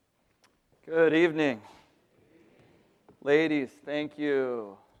Good evening. Ladies, thank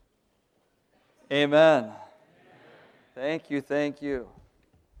you. Amen. Thank you, thank you.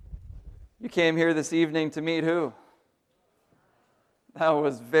 You came here this evening to meet who? That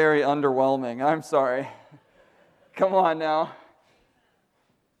was very underwhelming. I'm sorry. Come on now.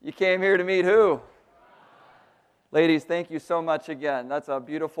 You came here to meet who? Ladies, thank you so much again. That's a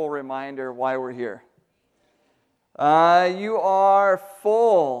beautiful reminder why we're here. You are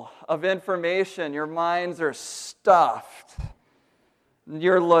full of information. Your minds are stuffed.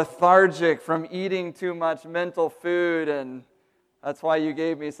 You're lethargic from eating too much mental food, and that's why you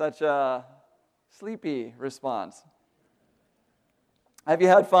gave me such a sleepy response. Have you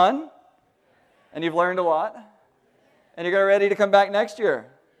had fun? And you've learned a lot? And you're ready to come back next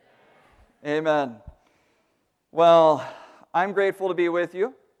year? Amen. Well, I'm grateful to be with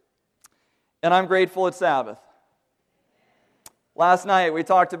you, and I'm grateful it's Sabbath. Last night we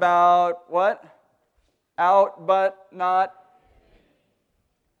talked about what? Out but not.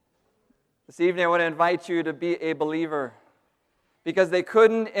 This evening I want to invite you to be a believer, because they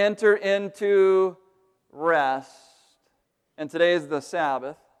couldn't enter into rest. And today is the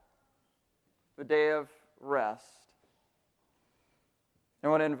Sabbath, the day of rest. I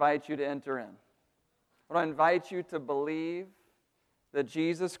want to invite you to enter in. I want to invite you to believe that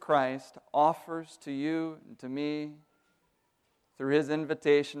Jesus Christ offers to you and to me, through His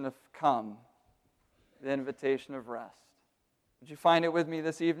invitation of come, the invitation of rest. Would you find it with me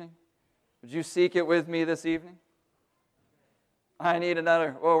this evening? Would you seek it with me this evening? I need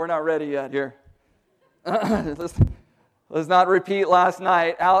another. Oh, we're not ready yet here. Let's not repeat last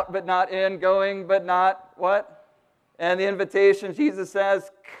night. Out but not in, going but not what? And the invitation, Jesus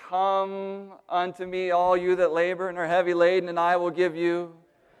says, come unto me, all you that labor and are heavy laden, and I will give you.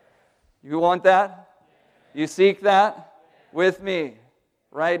 You want that? You seek that? With me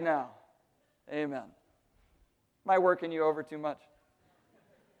right now. Amen. Am I working you over too much?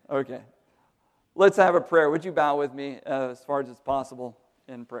 Okay. Let's have a prayer. Would you bow with me as far as it's possible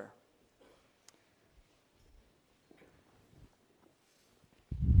in prayer?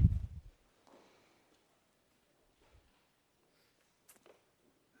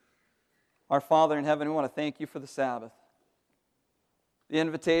 Our Father in heaven, we want to thank you for the Sabbath. The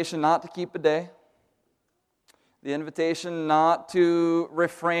invitation not to keep a day. The invitation not to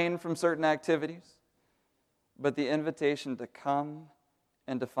refrain from certain activities, but the invitation to come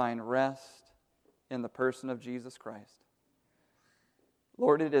and to find rest in the person of Jesus Christ.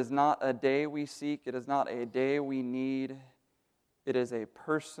 Lord, it is not a day we seek. It is not a day we need. It is a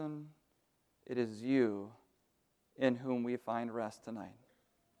person. It is you in whom we find rest tonight.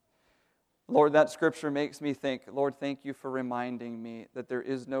 Lord, that scripture makes me think, Lord, thank you for reminding me that there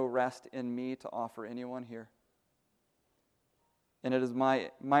is no rest in me to offer anyone here. And it is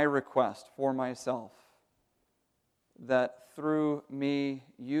my request for myself that through me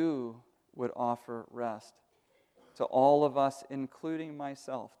you would offer rest to all of us, including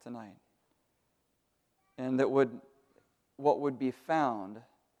myself tonight. And that what would be found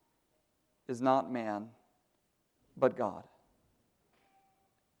is not man, but God.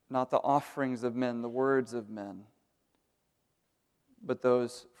 Not the offerings of men, the words of men, but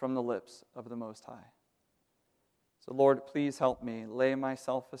those from the lips of the Most High. So Lord, please help me lay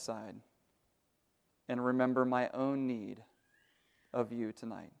myself aside and remember my own need of you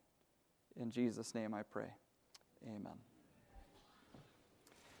tonight. In Jesus' name I pray. Amen.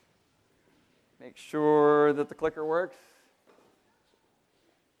 Make sure that the clicker works.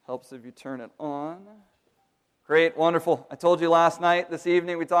 Helps if you turn it on. Great, wonderful. I told you last night, this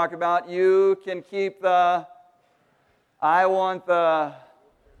evening we talk about you can keep I want the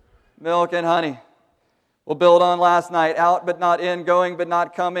milk and honey. We'll build on last night. Out but not in, going but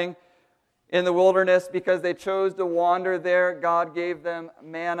not coming. In the wilderness, because they chose to wander there, God gave them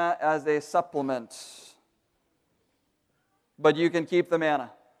manna as a supplement. But you can keep the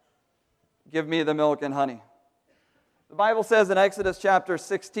manna. Give me the milk and honey. The Bible says in Exodus chapter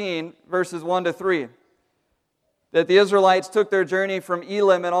 16, verses 1 to 3, that the Israelites took their journey from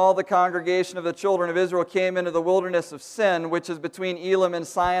Elim, and all the congregation of the children of Israel came into the wilderness of Sin, which is between Elim and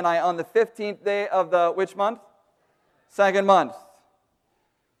Sinai, on the 15th day of the, which month? Second month.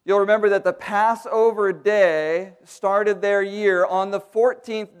 You'll remember that the Passover day started their year on the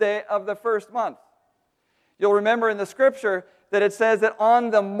 14th day of the first month. You'll remember in the scripture that it says that on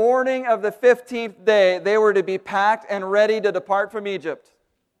the morning of the 15th day, they were to be packed and ready to depart from Egypt.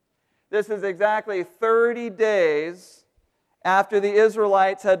 This is exactly 30 days after the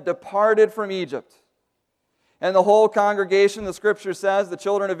Israelites had departed from Egypt. And the whole congregation, the Scripture says, the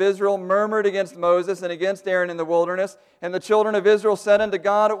children of Israel murmured against Moses and against Aaron in the wilderness. And the children of Israel said unto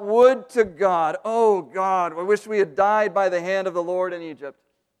God, would to God, oh God, I wish we had died by the hand of the Lord in Egypt.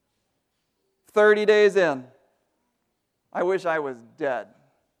 30 days in, I wish I was dead.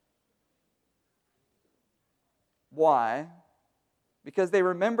 Why? Because they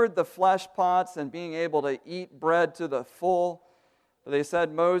remembered the flesh pots and being able to eat bread to the full. They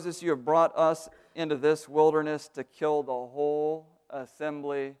said, Moses, you have brought us into this wilderness to kill the whole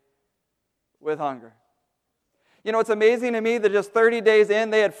assembly with hunger. You know, it's amazing to me that just 30 days in,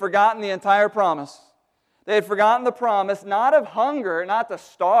 they had forgotten the entire promise. They had forgotten the promise, not of hunger, not to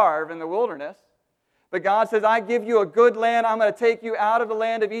starve in the wilderness, but God says, I give you a good land. I'm going to take you out of the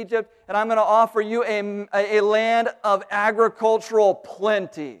land of Egypt, and I'm going to offer you a land of agricultural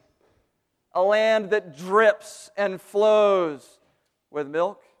plenty, a land that drips and flows with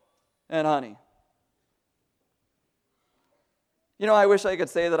milk and honey. You know, I wish I could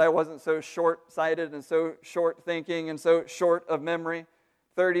say that I wasn't so short-sighted and so short-thinking and so short of memory.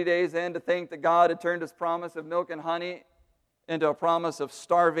 30 days in, to think that God had turned His promise of milk and honey into a promise of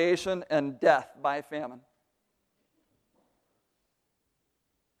starvation and death by famine.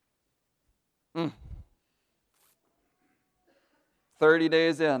 30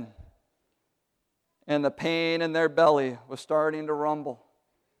 days in, and the pain in their belly was starting to rumble.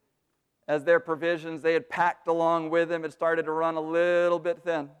 As their provisions they had packed along with them had started to run a little bit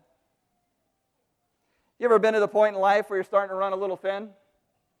thin. You ever been to the point in life where you're starting to run a little thin?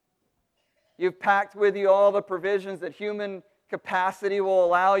 You've packed with you all the provisions that human capacity will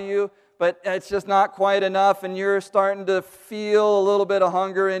allow you, but it's just not quite enough, and you're starting to feel a little bit of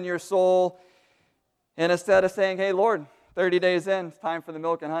hunger in your soul. And instead of saying, hey, Lord, 30 days in, it's time for the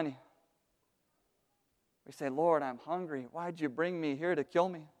milk and honey, we say, Lord, I'm hungry. Why'd you bring me here to kill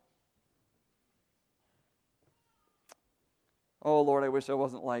me? Oh, Lord, I wish I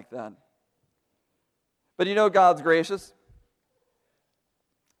wasn't like that. But you know God's gracious.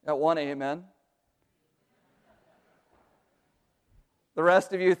 At one amen. The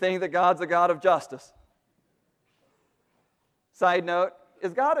rest of you think that God's a God of justice. Side note,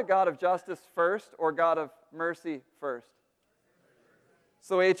 is God a God of justice first or God of mercy first?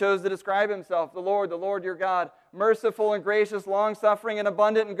 So He chose to describe Himself, the Lord your God, merciful and gracious, long-suffering and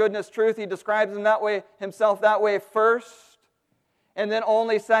abundant in goodness, truth. He describes Himself that way first. And then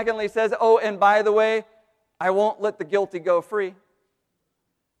only secondly says, oh, and by the way, I won't let the guilty go free.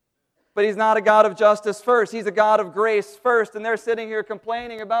 But He's not a God of justice first. He's a God of grace first. And they're sitting here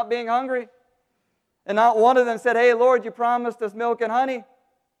complaining about being hungry. And not one of them said, hey, Lord, you promised us milk and honey.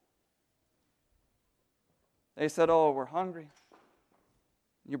 They said, oh, we're hungry.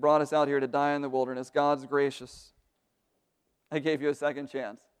 You brought us out here to die in the wilderness. God's gracious. I gave you a second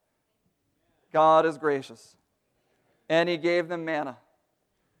chance. God is gracious. And He gave them manna.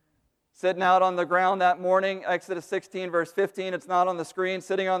 Sitting out on the ground that morning, Exodus 16, verse 15, it's not on the screen.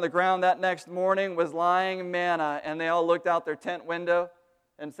 Sitting on the ground that next morning was lying manna. And they all looked out their tent window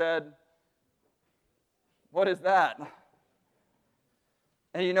and said, what is that?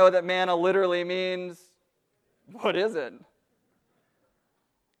 And you know that manna literally means, what is it?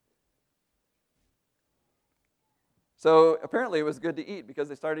 So apparently it was good to eat because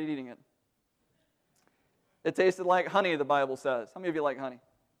they started eating it. It tasted like honey, the Bible says. How many of you like honey?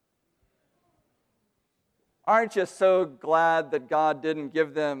 Aren't you so glad that God didn't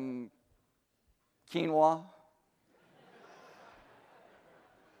give them quinoa?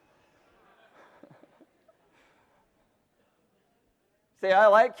 Say, I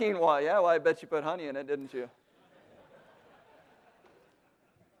like quinoa. Yeah, well, I bet you put honey in it, didn't you?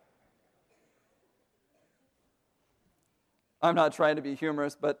 I'm not trying to be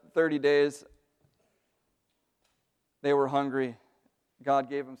humorous, but 30 days, they were hungry. God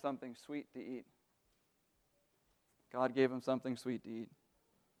gave them something sweet to eat. God gave them something sweet to eat.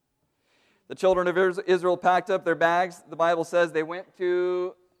 The children of Israel packed up their bags. The Bible says they went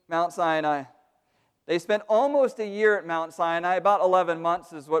to Mount Sinai. They spent almost a year at Mount Sinai. About 11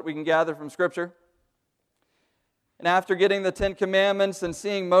 months is what we can gather from Scripture. And after getting the 10 Commandments and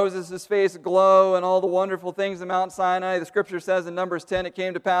seeing Moses' face glow and all the wonderful things in Mount Sinai, the Scripture says in Numbers 10, it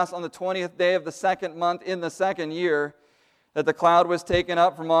came to pass on the 20th day of the second month in the second year that the cloud was taken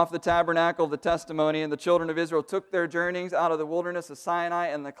up from off the tabernacle of the testimony, and the children of Israel took their journeys out of the wilderness of Sinai,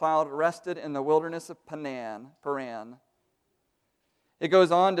 and the cloud rested in the wilderness of Paran. It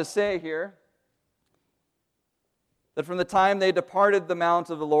goes on to say here that from the time they departed the mount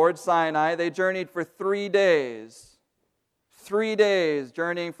of the Lord, Sinai, they journeyed for 3 days. 3 days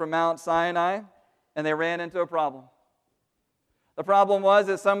journeying from Mount Sinai, and they ran into a problem. The problem was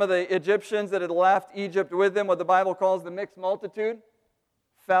that some of the Egyptians that had left Egypt with them, what the Bible calls the mixed multitude,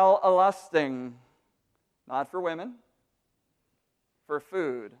 fell a-lusting, not for women, for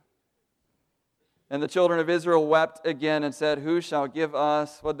food. And the children of Israel wept again and said, who shall give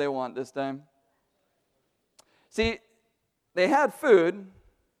us what they want this time? See, they had food,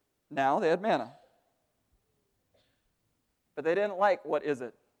 now they had manna. But they didn't like what is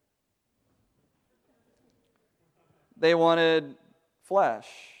it. They wanted flesh.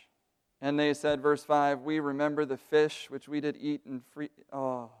 And they said, verse 5, we remember the fish which we did eat and free.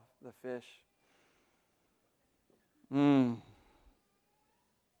 Oh, the fish. The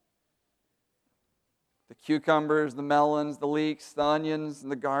cucumbers, the melons, the leeks, the onions,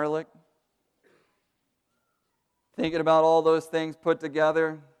 and the garlic. Thinking about all those things put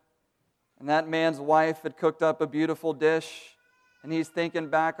together. And that man's wife had cooked up a beautiful dish. And he's thinking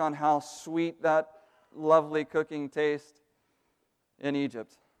back on how sweet that lovely cooking tastes in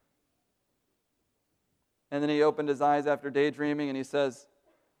Egypt. And then he opened his eyes after daydreaming and he says,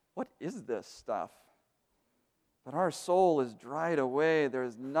 what is this stuff? But our soul is dried away.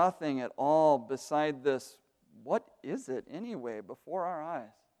 There's nothing at all beside this. What is it anyway before our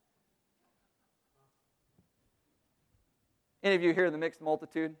eyes? Any of you here in the mixed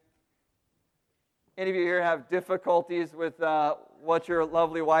multitude? Any of you here have difficulties with what your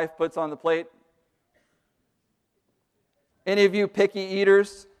lovely wife puts on the plate? Any of you picky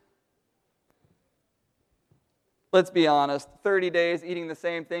eaters? Let's be honest, 30 days eating the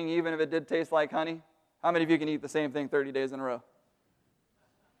same thing, even if it did taste like honey. How many of you can eat the same thing 30 days in a row?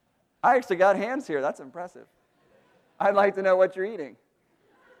 I actually got hands here. That's impressive. I'd like to know what you're eating.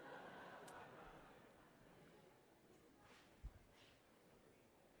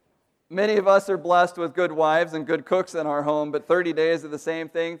 Many of us are blessed with good wives and good cooks in our home, but 30 days of the same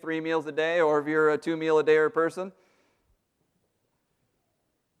thing, 3 meals a day, or if you're a 2-meal-a-day person,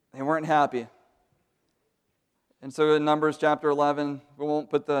 they weren't happy. And so in Numbers chapter 11, we won't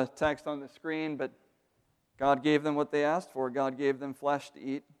put the text on the screen, but God gave them what they asked for. God gave them flesh to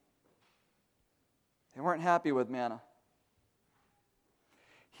eat. They weren't happy with manna.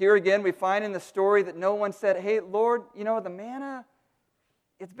 Here again, we find in the story that no one said, hey, Lord, the manna,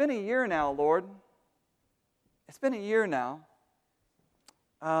 it's been a year now, Lord. It's been a year now.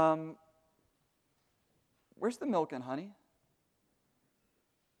 Where's the milk and honey?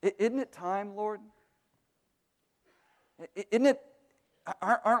 Isn't it time, Lord? Isn't it,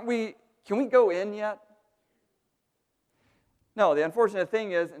 aren't we, can we go in yet? No, the unfortunate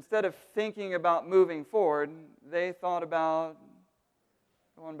thing is, instead of thinking about moving forward, they thought about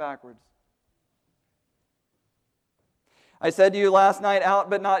going backwards. I said to you last night, out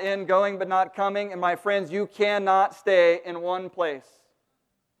but not in, going but not coming, and my friends, you cannot stay in one place.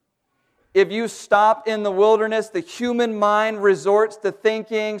 If you stop in the wilderness, the human mind resorts to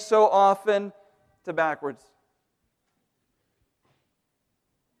thinking so often to backwards.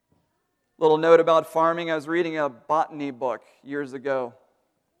 Little note about farming. I was reading a botany book years ago.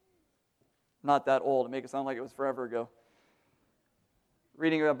 Not that old. To make it sound like it was forever ago.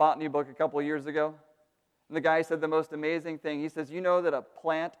 Reading a botany book a couple of years ago. And the guy said the most amazing thing. He says, you know that a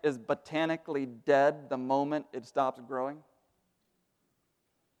plant is botanically dead the moment it stops growing?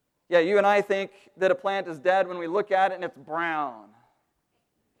 Yeah, you and I think that a plant is dead when we look at it and it's brown.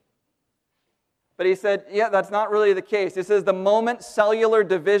 But he said, yeah, that's not really the case. He says the moment cellular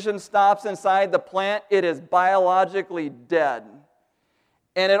division stops inside the plant, it is biologically dead.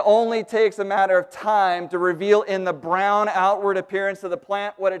 And it only takes a matter of time to reveal in the brown outward appearance of the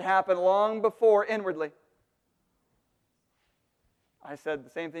plant what had happened long before inwardly. I said the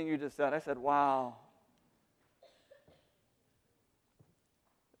same thing you just said. I said, wow.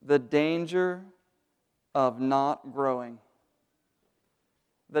 The danger of not growing.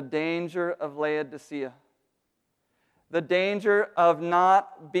 The danger of Laodicea. The danger of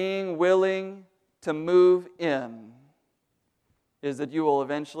not being willing to move in is that you will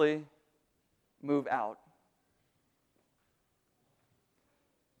eventually move out.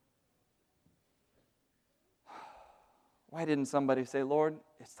 Why didn't somebody say, Lord,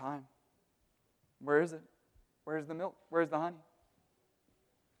 it's time? Where is it? Where's the milk? Where's the honey?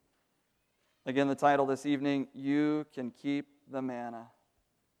 Again, the title this evening, You Can Keep the Manna.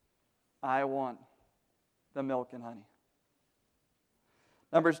 I want the milk and honey.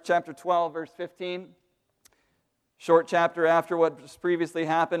 Numbers chapter 12, verse 15. Short chapter after what was previously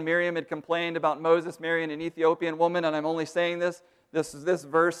happened. Miriam had complained about Moses marrying an Ethiopian woman, and I'm only saying this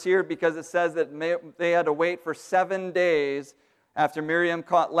verse here because it says that they had to wait for 7 days after Miriam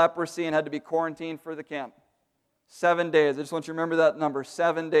caught leprosy and had to be quarantined for the camp. 7 days. I just want you to remember that number,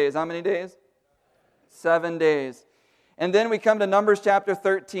 7 days. How many days? 7 days. And then we come to Numbers chapter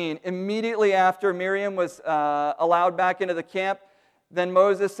 13. Immediately after Miriam was allowed back into the camp, then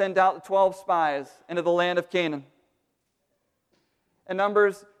Moses sent out the 12 spies into the land of Canaan. And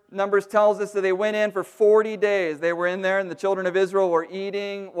Numbers tells us that they went in for 40 days. They were in there, and the children of Israel were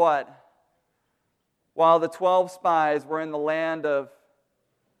eating what? While the 12 spies were in the land of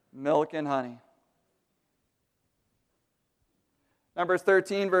milk and honey. Numbers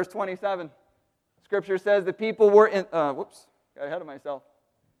 13, verse 27. Scripture says the people were in... got ahead of myself.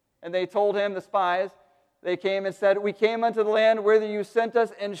 And they told him, the spies, they came and said, we came unto the land whither you sent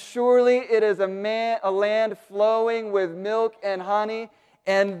us, and surely it is a land flowing with milk and honey,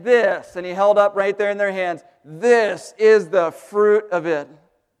 and this, and he held up right there in their hands, this is the fruit of it.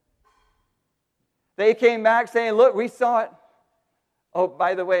 They came back saying, look, we saw it. Oh,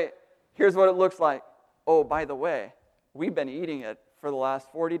 by the way, here's what it looks like. Oh, by the way, we've been eating it for the last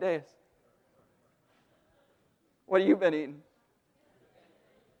 40 days. What have you been eating?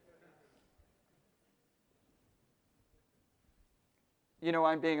 You know,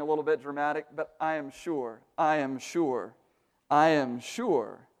 I'm being a little bit dramatic, but I am sure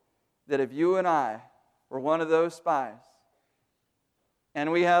that if you and I were one of those spies, and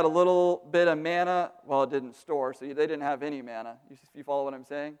we had a little bit of manna, well, it didn't store, so they didn't have any manna. You follow what I'm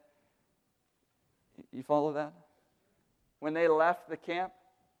saying? You follow that? When they left the camp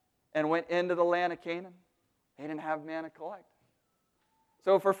and went into the land of Canaan, they didn't have manna to collect.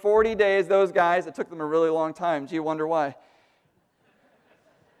 So for 40 days, those guys, it took them a really long time. Gee, wonder why.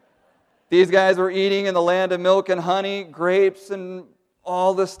 These guys were eating in the land of milk and honey, grapes and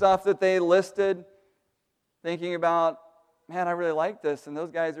all the stuff that they listed, thinking about, man, I really like this, and those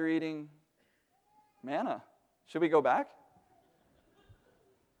guys are eating manna. Should we go back?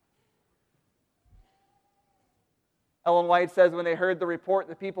 Ellen White says when they heard the report,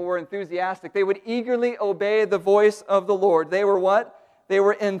 the people were enthusiastic. They would eagerly obey the voice of the Lord. They were what? They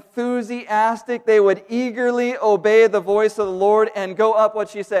were enthusiastic. They would eagerly obey the voice of the Lord and go up,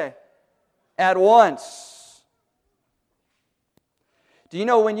 what'd she say? At once. Do you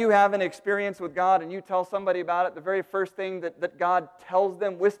know when you have an experience with God and you tell somebody about it, the very first thing that God tells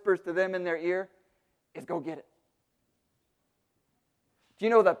them, whispers to them in their ear, is go get it. Do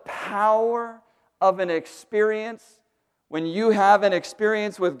you know the power of an experience? When you have an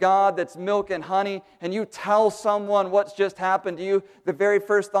experience with God that's milk and honey, and you tell someone what's just happened to you, the very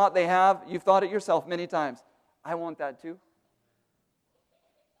first thought they have, you've thought it yourself many times, I want that too.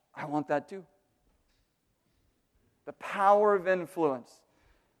 I want that too. The power of influence.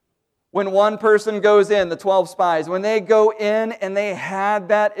 When one person goes in, the 12 spies, when they go in and they had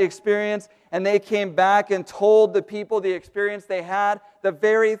that experience and they came back and told the people the experience they had, the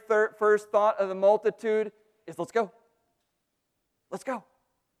very first thought of the multitude is, let's go. Let's go.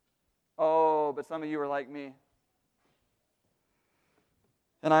 Oh, but some of you are like me.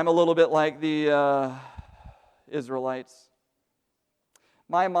 And I'm a little bit like the Israelites.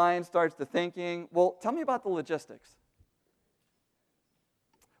 My mind starts to thinking, well, tell me about the logistics.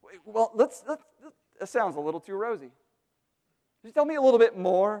 Well, that sounds a little too rosy. Just tell me a little bit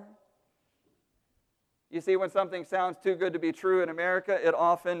more. You see, when something sounds too good to be true in America, it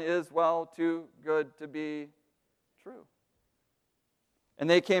often is, well, too good to be true. And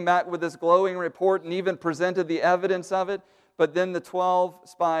they came back with this glowing report and even presented the evidence of it, but then the 12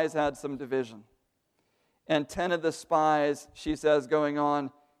 spies had some division. And 10 of the spies, she says, going on,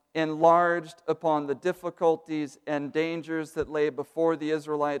 enlarged upon the difficulties and dangers that lay before the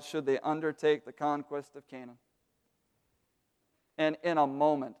Israelites should they undertake the conquest of Canaan. And in a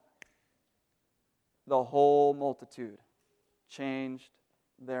moment, the whole multitude changed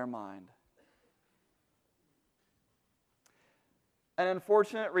their mind. An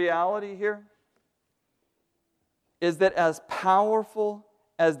unfortunate reality here is that as powerful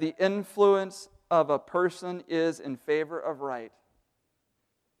as the influence of a person is in favor of right,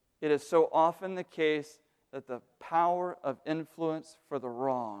 it is so often the case that the power of influence for the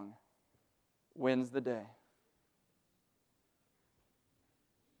wrong wins the day.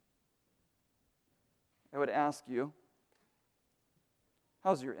 I would ask you,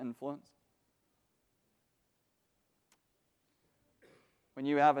 how's your influence? When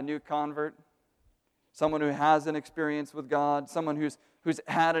you have a new convert, someone who has an experience with God, someone who's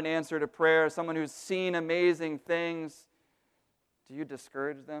had an answer to prayer, someone who's seen amazing things, do you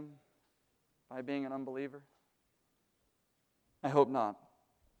discourage them by being an unbeliever? I hope not.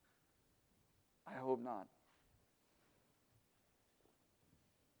 I hope not.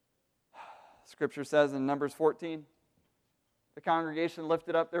 Scripture says in Numbers 14, the congregation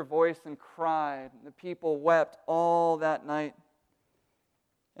lifted up their voice and cried, and the people wept all that night.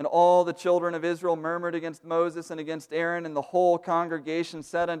 And all the children of Israel murmured against Moses and against Aaron, and the whole congregation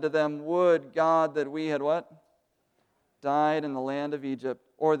said unto them, Would God that we had what? Died in the land of Egypt,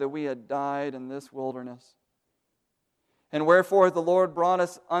 or that we had died in this wilderness. And wherefore the Lord brought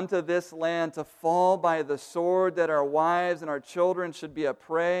us unto this land to fall by the sword, that our wives and our children should be a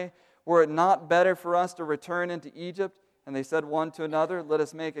prey. Were it not better for us to return into Egypt? And they said one to another, Let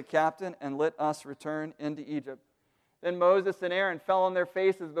us make a captain, and let us return into Egypt. Then Moses and Aaron fell on their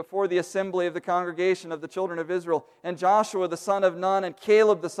faces before the assembly of the congregation of the children of Israel. And Joshua the son of Nun and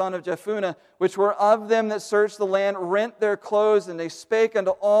Caleb the son of Jephunneh, which were of them that searched the land, rent their clothes, and they spake unto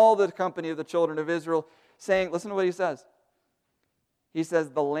all the company of the children of Israel, saying, listen to what he says. He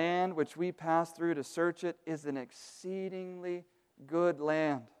says, The land which we passed through to search it is an exceedingly good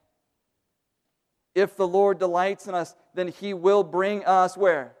land. If the Lord delights in us, then He will bring us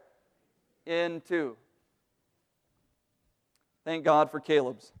where? Into. Thank God for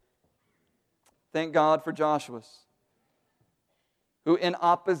Caleb's. Thank God for Joshua's, who in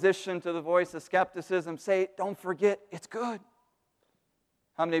opposition to the voice of skepticism say, don't forget, it's good.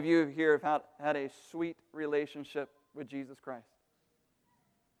 How many of you here have had a sweet relationship with Jesus Christ?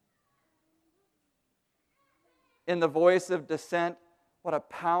 In the voice of dissent, what a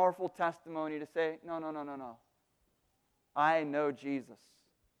powerful testimony to say, no. I know Jesus,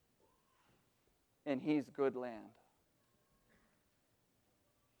 and He's good land.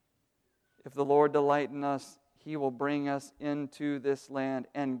 If the Lord delight in us, He will bring us into this land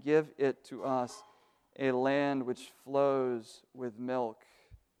and give it to us, a land which flows with milk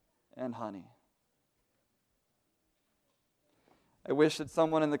and honey. I wish that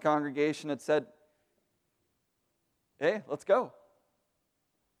someone in the congregation had said, hey, let's go.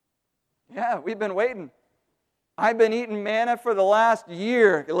 Yeah, we've been waiting. I've been eating manna for the last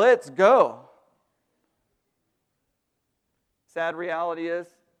year. Let's go. Sad reality is,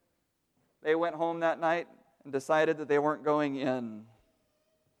 they went home that night and decided that they weren't going in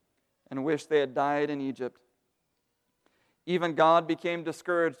and wished they had died in Egypt. Even God became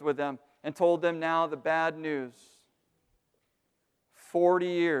discouraged with them and told them now the bad news. 40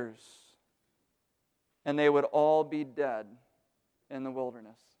 years, and they would all be dead in the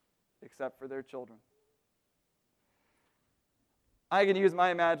wilderness, except for their children. I can use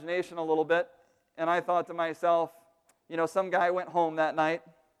my imagination a little bit, and I thought to myself, some guy went home that night,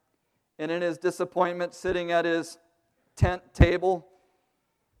 and in his disappointment, sitting at his tent table,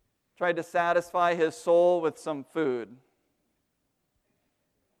 tried to satisfy his soul with some food.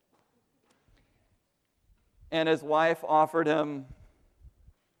 And his wife offered him,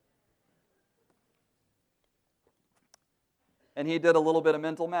 and he did a little bit of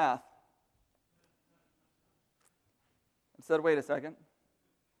mental math and said, wait a second.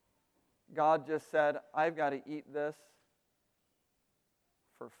 God just said, I've got to eat this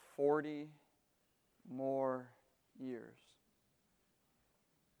for 40 more years.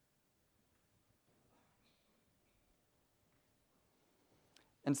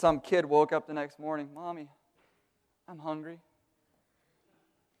 And some kid woke up the next morning, Mommy, I'm hungry.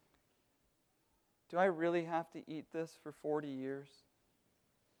 Do I really have to eat this for 40 years?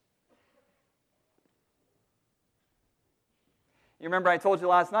 You remember I told you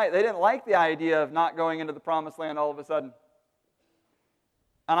last night, they didn't like the idea of not going into the promised land all of a sudden.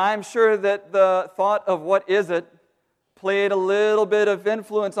 And I'm sure that the thought of what is it played a little bit of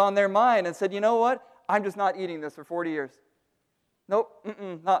influence on their mind and said, you know what? I'm just not eating this for 40 years. Nope,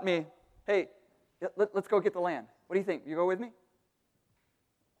 not me. Hey, let's go get the land. What do you think? You go with me?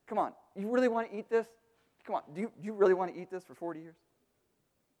 Come on. You really want to eat this? Come on. Do you really want to eat this for 40 years?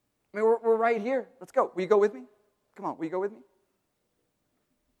 I mean, we're right here. Let's go. Will you go with me? Come on. Will you go with me?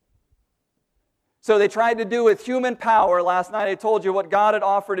 So they tried to do with human power. Last night I told you what God had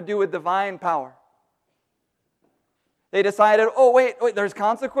offered to do with divine power. They decided, oh, wait, there's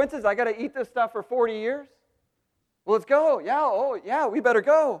consequences? I got to eat this stuff for 40 years? Well, let's go. Yeah, we better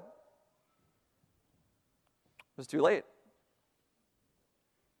go. It was too late.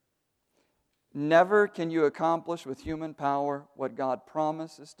 Never can you accomplish with human power what God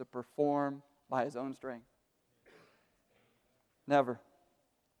promises to perform by His own strength. Never.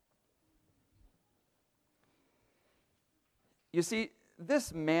 You see,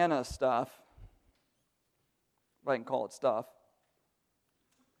 this manna stuff, if I can call it stuff,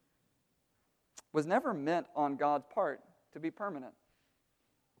 was never meant on God's part to be permanent.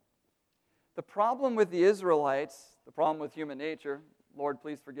 The problem with the Israelites, the problem with human nature, Lord,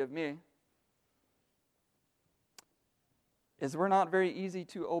 please forgive me, is we're not very easy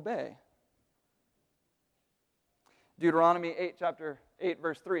to obey. Deuteronomy chapter 8,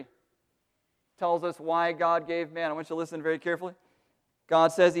 verse 3 tells us why God gave manna. I want you to listen very carefully.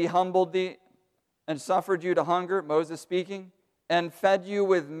 God says He humbled thee and suffered you to hunger, Moses speaking, and fed you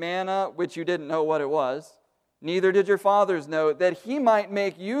with manna, which you didn't know what it was. Neither did your fathers know, that He might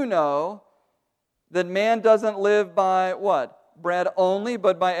make you know that man doesn't live by what? Bread only,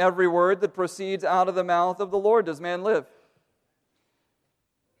 but by every word that proceeds out of the mouth of the Lord does man live.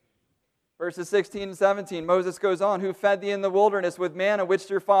 Verses 16 and 17, Moses goes on, who fed thee in the wilderness with manna, which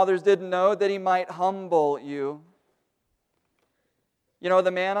your fathers didn't know, that He might humble you. You know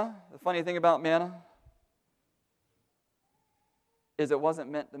the manna? The funny thing about manna is it wasn't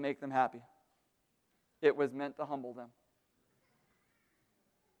meant to make them happy. It was meant to humble them.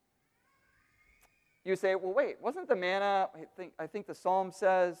 You say, well, wait, wasn't the manna, I think the Psalm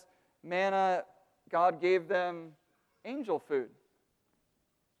says, manna, God gave them angel food.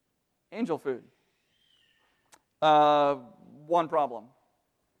 Angel food. One problem.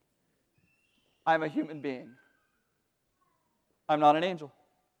 I'm a human being. I'm not an angel.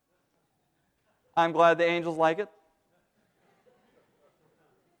 I'm glad the angels like it.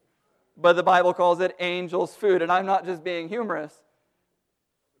 But the Bible calls it angels' food, and I'm not just being humorous.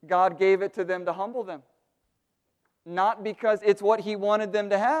 God gave it to them to humble them. Not because it's what He wanted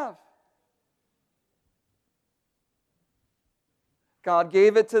them to have. God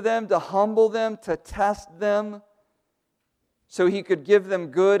gave it to them to humble them, to test them, so He could give them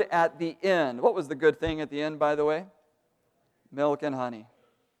good at the end. What was the good thing at the end, by the way? Milk and honey.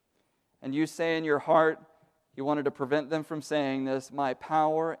 And you say in your heart, He wanted to prevent them from saying this, my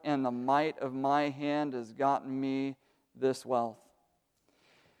power and the might of my hand has gotten me this wealth.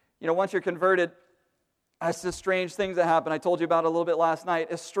 You know, once you're converted, that's just strange things that happen. I told you about it a little bit last night.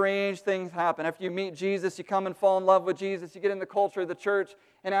 As strange things happen. After you meet Jesus, you come and fall in love with Jesus, you get in the culture of the church,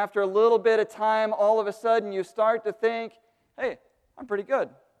 and after a little bit of time, all of a sudden you start to think, hey, I'm pretty good.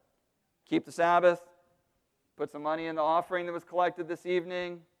 Keep the Sabbath, put some money in the offering that was collected this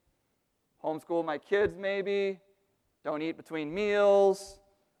evening, homeschool my kids maybe, don't eat between meals,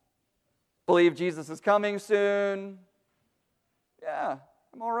 believe Jesus is coming soon. Yeah,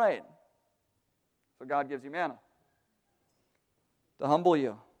 I'm all right. So God gives you manna to humble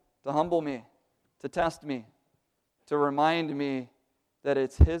you, to humble me, to test me, to remind me that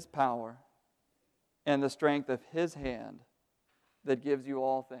it's His power and the strength of His hand that gives you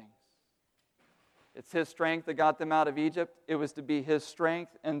all things. It's His strength that got them out of Egypt. It was to be His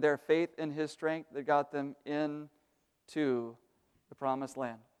strength and their faith in His strength that got them into the promised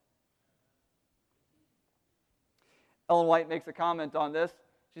land. Ellen White makes a comment on this.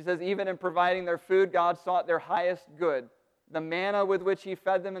 She says, even in providing their food, God sought their highest good. The manna with which He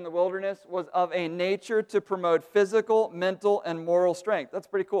fed them in the wilderness was of a nature to promote physical, mental, and moral strength. That's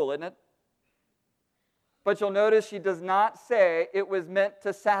pretty cool, isn't it? But you'll notice she does not say it was meant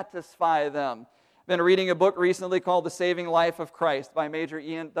to satisfy them. I've been reading a book recently called The Saving Life of Christ by Major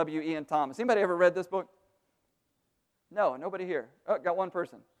W. Ian Thomas. Anybody ever read this book? No, nobody here. Oh, got one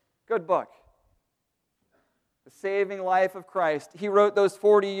person. Good book. The Saving Life of Christ. He wrote those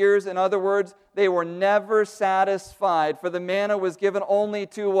 40 years. In other words, they were never satisfied, for the manna was given only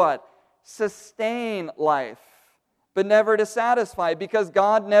to what? Sustain life, but never to satisfy, because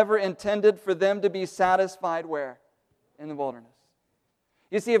God never intended for them to be satisfied where? In the wilderness.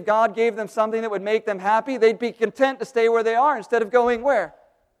 You see, if God gave them something that would make them happy, they'd be content to stay where they are instead of going where?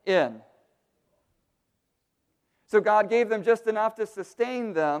 In. So God gave them just enough to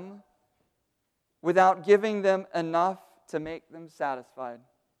sustain them without giving them enough to make them satisfied.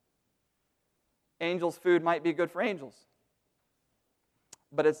 Angels' food might be good for angels,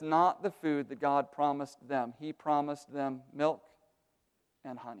 but it's not the food that God promised them. He promised them milk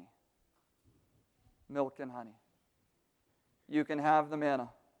and honey. Milk and honey. You can have the manna,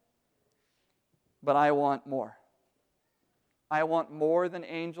 but I want more. I want more than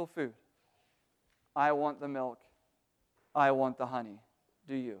angel food. I want the milk. I want the honey.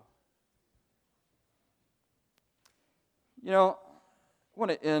 Do you? You know, I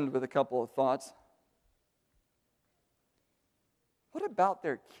want to end with a couple of thoughts. What about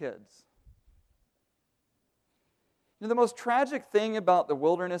their kids? You know, the most tragic thing about the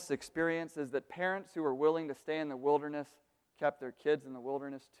wilderness experience is that parents who were willing to stay in the wilderness kept their kids in the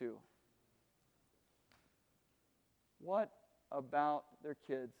wilderness too. What about their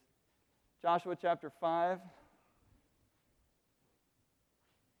kids? Joshua chapter 5.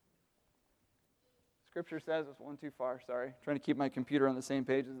 Scripture says, it's one too far, sorry. Trying to keep my computer on the same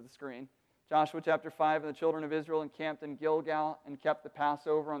page as the screen. Joshua chapter 5, and the children of Israel encamped in Gilgal and kept the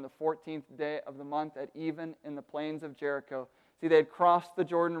Passover on the 14th day of the month at even in the plains of Jericho. See, they had crossed the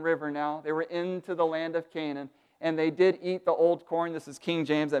Jordan River now. They were into the land of Canaan, and they did eat the old corn. This is King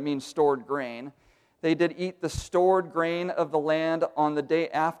James, that means stored grain. They did eat the stored grain of the land on the day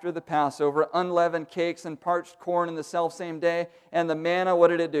after the Passover, unleavened cakes and parched corn in the selfsame day. And the manna, what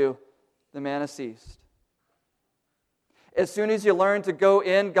did it do? The manna ceased. As soon as you learn to go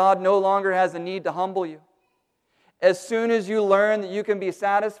in, God no longer has a need to humble you. As soon as you learn that you can be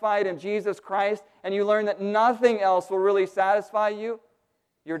satisfied in Jesus Christ, and you learn that nothing else will really satisfy you,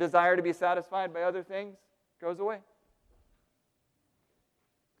 your desire to be satisfied by other things goes away.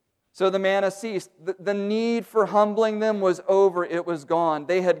 So the manna ceased. The need for humbling them was over. It was gone.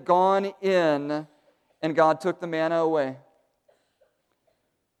 They had gone in, and God took the manna away.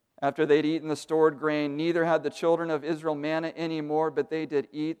 After they'd eaten the stored grain, neither had the children of Israel manna anymore, but they did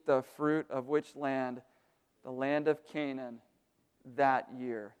eat the fruit of which land? The land of Canaan that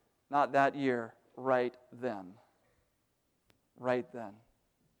year. Not that year, right then. Right then.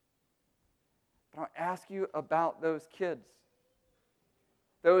 But I'll ask you about those kids.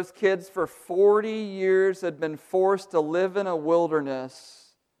 Those kids for 40 years had been forced to live in a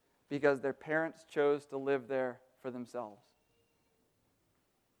wilderness because their parents chose to live there for themselves.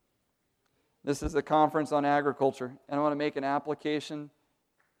 This is a conference on agriculture, and I want to make an application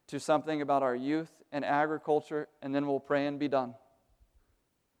to something about our youth and agriculture, and then we'll pray and be done.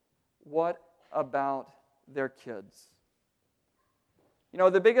 What about their kids? You know,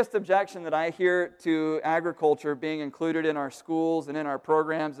 the biggest objection that I hear to agriculture being included in our schools and in our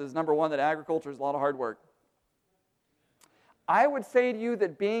programs is, number one, that agriculture is a lot of hard work. I would say to you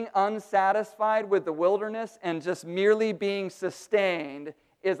that being unsatisfied with the wilderness and just merely being sustained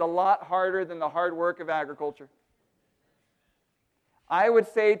is a lot harder than the hard work of agriculture. I would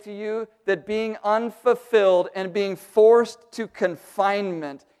say to you that being unfulfilled and being forced to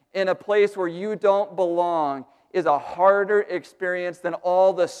confinement in a place where you don't belong is a harder experience than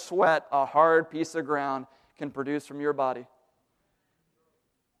all the sweat a hard piece of ground can produce from your body.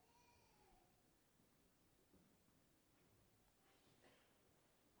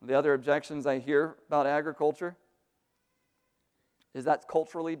 The other objections I hear about agriculture is that's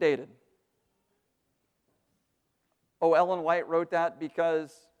culturally dated. Oh, Ellen White wrote that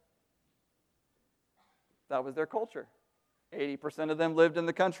because that was their culture. 80% of them lived in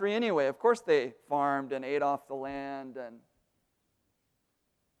the country anyway. Of course they farmed and ate off the land. And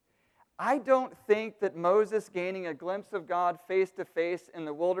I don't think that Moses gaining a glimpse of God face to face in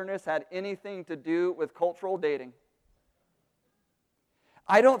the wilderness had anything to do with cultural dating.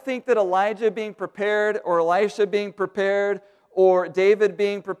 I don't think that Elijah being prepared or Elisha being prepared or David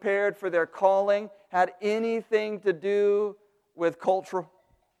being prepared for their calling had anything to do with cultural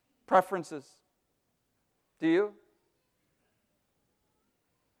preferences. Do you?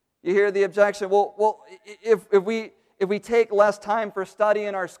 You hear the objection, well, if we take less time for study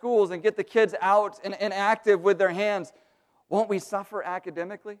in our schools and get the kids out and active with their hands, won't we suffer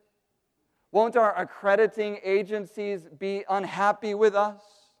academically? Won't our accrediting agencies be unhappy with us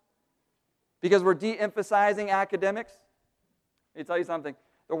because we're de-emphasizing academics? Let me tell you something.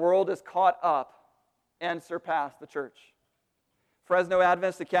 The world is caught up and surpassed the church. Fresno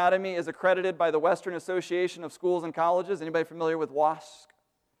Adventist Academy is accredited by the Western Association of Schools and Colleges. Anybody familiar with WASC?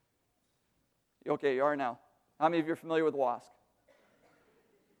 Okay, you are now. How many of you are familiar with WASC?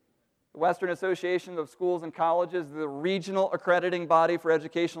 The Western Association of Schools and Colleges is the regional accrediting body for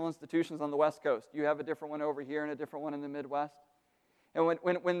educational institutions on the West Coast. You have a different one over here and a different one in the Midwest. And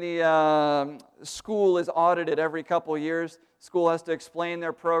when the school is audited every couple of years, the school has to explain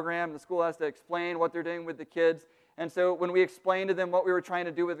their program. The school has to explain what they're doing with the kids. And so when we explained to them what we were trying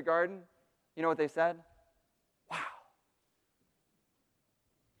to do with the garden, you know what they said? Wow.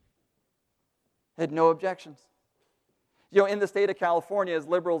 Had no objections. You know, in the state of California, as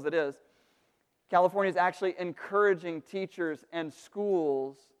liberal as it is, California is actually encouraging teachers and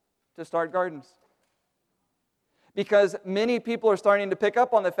schools to start gardens. Because many people are starting to pick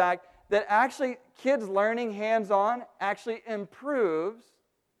up on the fact that actually kids learning hands-on actually improves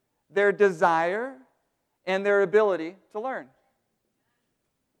their desire and their ability to learn.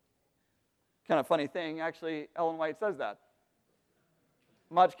 Kind of funny thing, actually, Ellen White says that.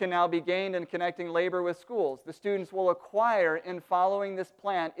 Much can now be gained in connecting labor with schools. The students will acquire, in following this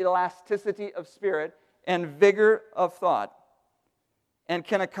plan, elasticity of spirit and vigor of thought, and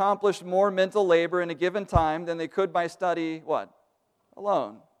can accomplish more mental labor in a given time than they could by study, what?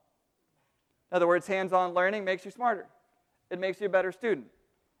 Alone. In other words, hands-on learning makes you smarter. It makes you a better student.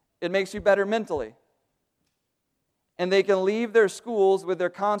 It makes you better mentally. And they can leave their schools with their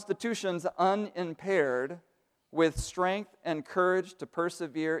constitutions unimpaired, with strength and courage to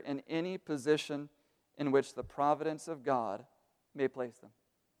persevere in any position in which the providence of God may place them.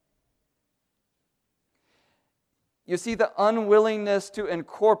 You see the unwillingness to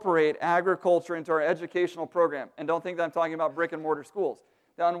incorporate agriculture into our educational program. And don't think that I'm talking about brick and mortar schools.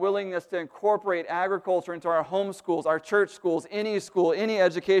 The unwillingness to incorporate agriculture into our home schools, our church schools, any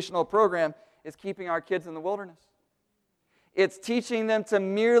educational program is keeping our kids in the wilderness. It's teaching them to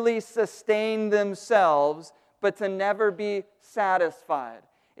merely sustain themselves, but to never be satisfied.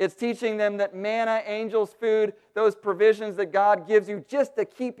 It's teaching them that manna, angels' food, those provisions that God gives you just to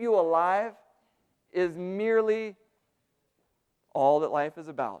keep you alive is merely all that life is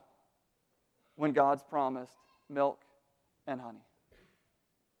about when God's promised milk and honey.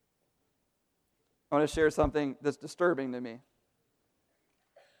 I want to share something that's disturbing to me,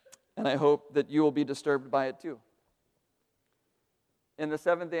 and I hope that you will be disturbed by it too. In the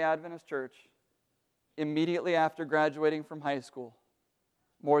Seventh-day Adventist Church, immediately after graduating from high school,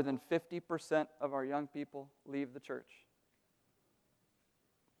 more than 50% of our young people leave the church.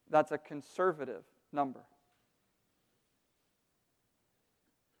 That's a conservative number.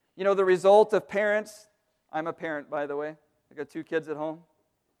 You know, the result of parents, I'm a parent, by the way. I got 2 kids at home,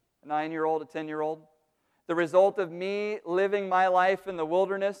 a 9-year-old, a 10-year-old. The result of me living my life in the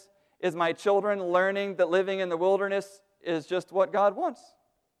wilderness is my children learning that living in the wilderness is just what God wants.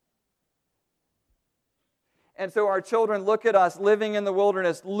 And so our children look at us living in the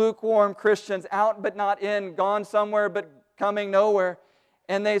wilderness, lukewarm Christians, out but not in, gone somewhere but coming nowhere.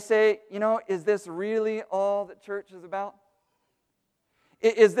 And they say, you know, is this really all that church is about?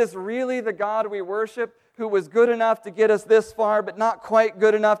 Is this really the God we worship, who was good enough to get us this far but not quite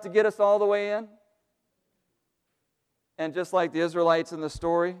good enough to get us all the way in? And just like the Israelites in the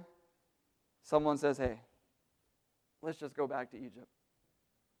story, someone says, hey, let's just go back to Egypt.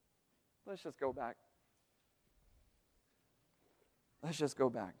 Let's just go back. Let's just go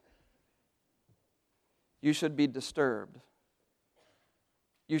back. You should be disturbed.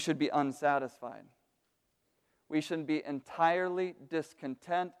 You should be unsatisfied. We shouldn't be entirely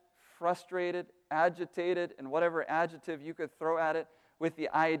discontent, frustrated, agitated, and whatever adjective you could throw at it, with the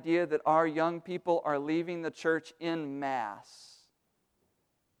idea that our young people are leaving the church en masse.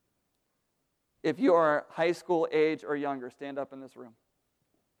 If you are high school age or younger, stand up in this room.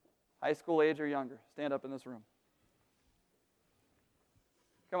 High school age or younger, stand up in this room.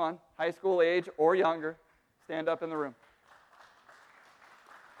 Come on, high school age or younger, stand up in the room.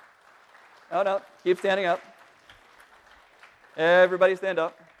 No, keep standing up. Everybody stand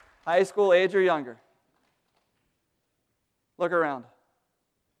up. High school age or younger. Look around.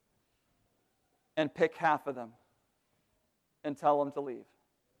 And pick half of them and tell them to leave.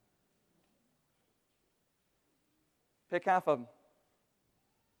 Pick half of them.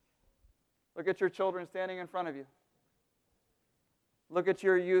 Look at your children standing in front of you. Look at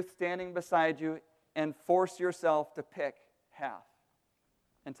your youth standing beside you and force yourself to pick half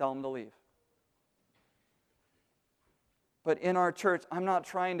and tell them to leave. But in our church, I'm not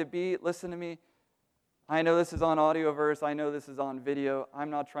trying to be, listen to me, I know this is on audioverse, I know this is on video,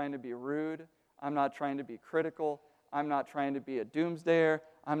 I'm not trying to be rude, I'm not trying to be critical, I'm not trying to be a doomsdayer,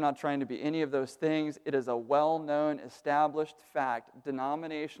 I'm not trying to be any of those things. It is a well-known, established fact,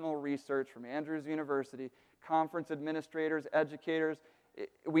 denominational research from Andrews University, conference administrators, educators,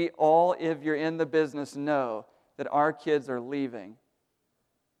 we all, if you're in the business, know that our kids are leaving.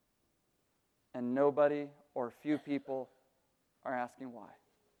 And nobody or few people are asking why.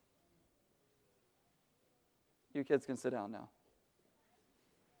 You kids can sit down now.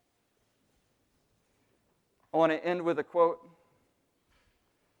 I want to end with a quote.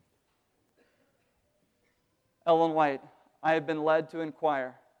 Ellen White, I have been led to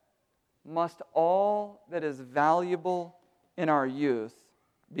inquire, must all that is valuable in our youth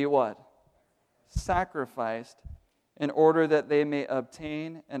be what? Sacrificed in order that they may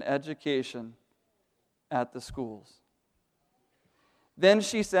obtain an education at the schools. Then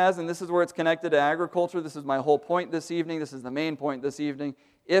she says, and this is where it's connected to agriculture, this is my whole point this evening, this is the main point this evening,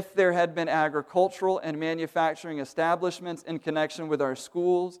 if there had been agricultural and manufacturing establishments in connection with our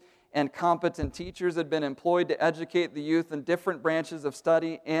schools, and competent teachers had been employed to educate the youth in different branches of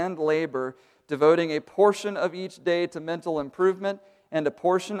study and labor, devoting a portion of each day to mental improvement and a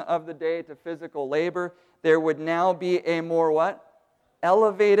portion of the day to physical labor, there would now be a more what?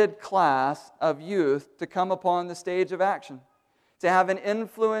 Elevated class of youth to come upon the stage of action, to have an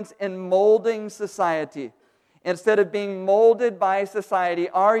influence in molding society. Instead of being molded by society,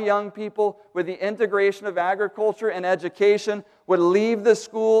 our young people, with the integration of agriculture and education, would leave the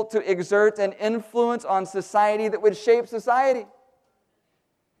school to exert an influence on society that would shape society.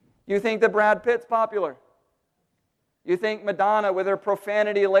 You think that Brad Pitt's popular? You think Madonna, with her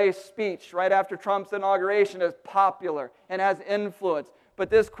profanity-laced speech right after Trump's inauguration, is popular and has influence? but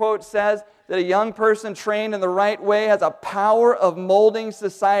this quote says that a young person trained in the right way has a power of molding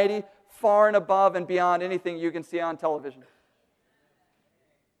society far and above and beyond anything you can see on television.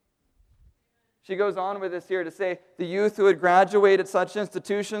 She goes on with this here to say, the youth who would graduate at such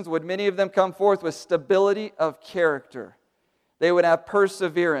institutions would many of them come forth with stability of character. They would have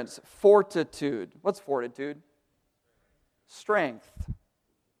perseverance, fortitude. What's fortitude? Strength,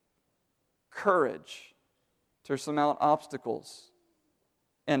 courage to surmount obstacles,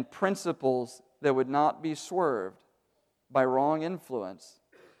 and principles that would not be swerved by wrong influence,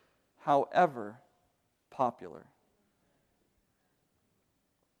 however popular.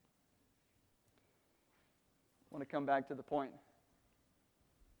 I want to come back to the point.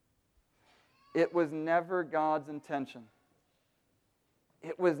 It was never God's intention.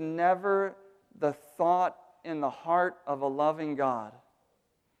 It was never the thought in the heart of a loving God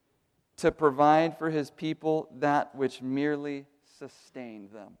to provide for His people that which merely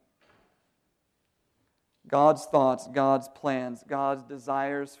sustained them. God's thoughts, God's plans, God's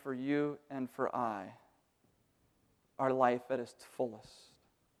desires for you and for I are life at its fullest.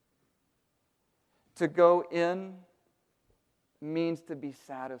 To go in means to be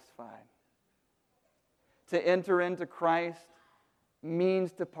satisfied. To enter into Christ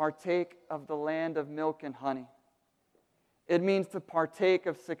means to partake of the land of milk and honey. It means to partake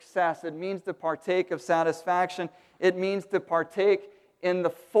of success. It means to partake of satisfaction. It means to partake in the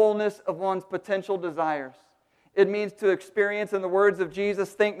fullness of one's potential desires. It means to experience, in the words of Jesus,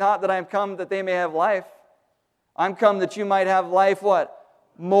 think not that I am come that they may have life. I'm come that you might have life, what?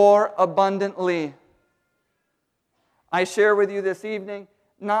 More abundantly. I share with you this evening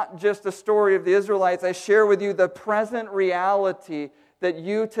not just the story of the Israelites. I share with you the present reality that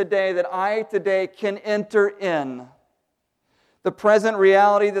you today, that I today can enter in. The present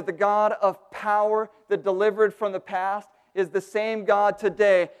reality that the God of power that delivered from the past is the same God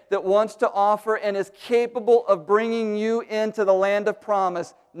today that wants to offer and is capable of bringing you into the land of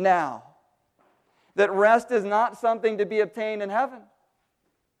promise now. That rest is not something to be obtained in heaven.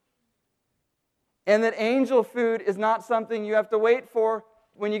 And that angel food is not something you have to wait for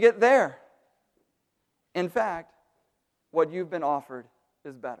when you get there. In fact, what you've been offered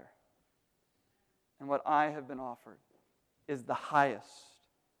is better. And what I have been offered is the highest,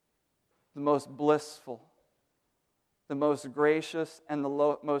 the most blissful, the most gracious, and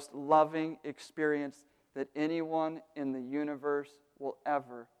the most loving experience that anyone in the universe will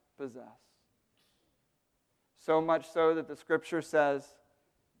ever possess. So much so that the Scripture says,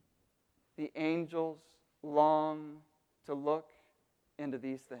 the angels long to look into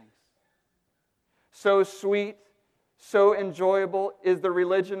these things. So sweet, so enjoyable is the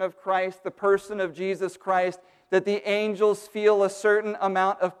religion of Christ, the person of Jesus Christ, that the angels feel a certain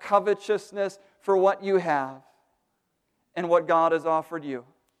amount of covetousness for what you have and what God has offered you.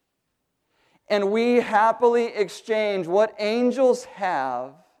 And we happily exchange what angels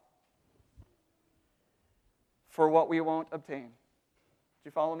have for what we won't obtain. Do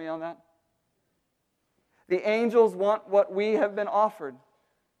you follow me on that? The angels want what we have been offered,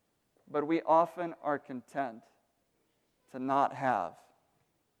 but we often are content to not have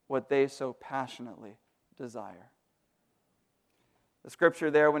what they so passionately desire. The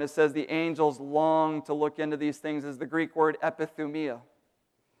scripture there, when it says the angels long to look into these things, is the Greek word epithumia.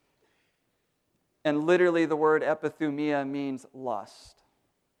 And literally the word epithumia means lust.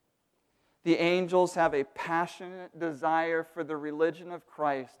 The angels have a passionate desire for the religion of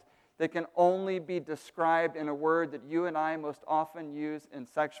Christ that can only be described in a word that you and I most often use in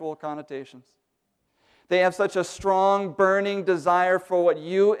sexual connotations. They have such a strong, burning desire for what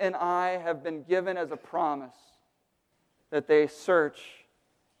you and I have been given as a promise that they search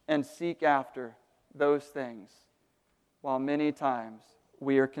and seek after those things, while many times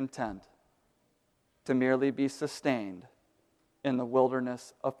we are content to merely be sustained in the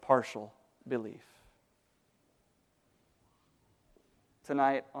wilderness of partial belief.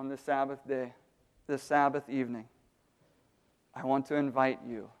 Tonight, on this Sabbath day, this Sabbath evening, I want to invite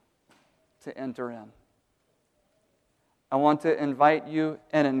you to enter in. I want to invite you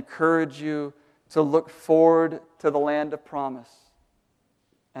and encourage you to look forward to the land of promise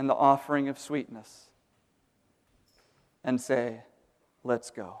and the offering of sweetness and say, let's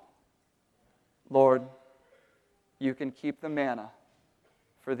go. Lord, you can keep the manna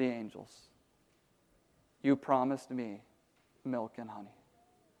for the angels. You promised me milk and honey.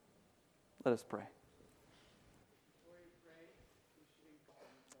 Let us pray.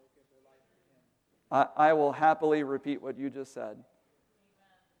 I will happily repeat what you just said.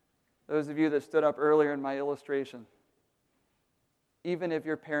 Those of you that stood up earlier in my illustration, even if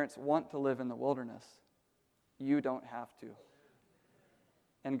your parents want to live in the wilderness, you don't have to.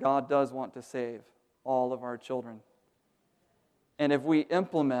 And God does want to save all of our children. And if we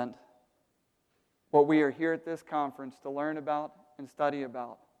implement what we are here at this conference to learn about and study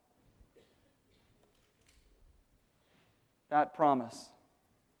about, that promise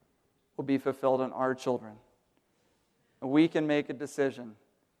will be fulfilled in our children. And we can make a decision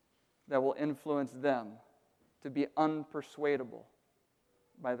that will influence them to be unpersuadable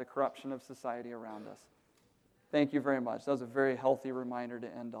by the corruption of society around us. Thank you very much. That was a very healthy reminder to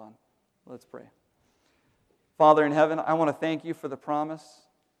end on. Let's pray. Father in heaven, I want to thank you for the promise.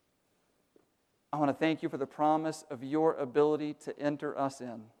 I want to thank you for the promise of your ability to enter us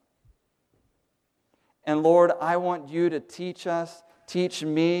in. And Lord, I want you to teach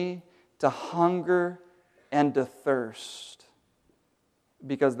me to hunger and to thirst,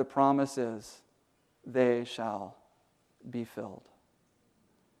 because the promise is, they shall be filled.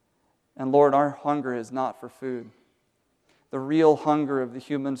 And Lord, our hunger is not for food. The real hunger of the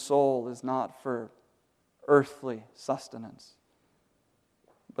human soul is not for earthly sustenance,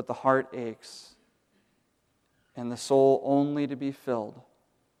 but the heart aches, and the soul only to be filled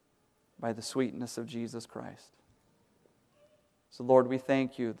by the sweetness of Jesus Christ. So Lord, we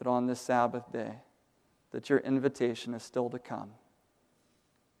thank you that on this Sabbath day, that your invitation is still to come,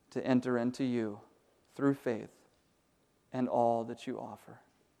 to enter into you through faith and all that you offer.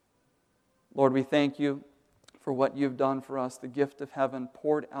 Lord, we thank you for what you've done for us, the gift of heaven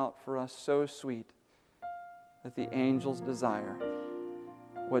poured out for us so sweet that the angels desire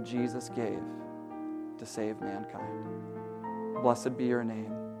what Jesus gave to save mankind. Blessed be your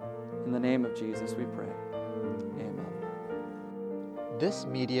name. In the name of Jesus we pray. Amen. This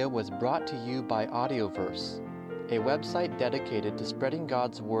media was brought to you by Audioverse, a website dedicated to spreading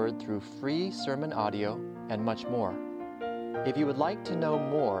God's Word through free sermon audio and much more. If you would like to know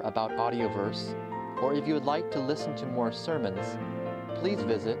more about Audioverse, or if you would like to listen to more sermons, please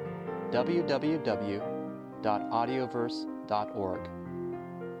visit www.audioverse.org.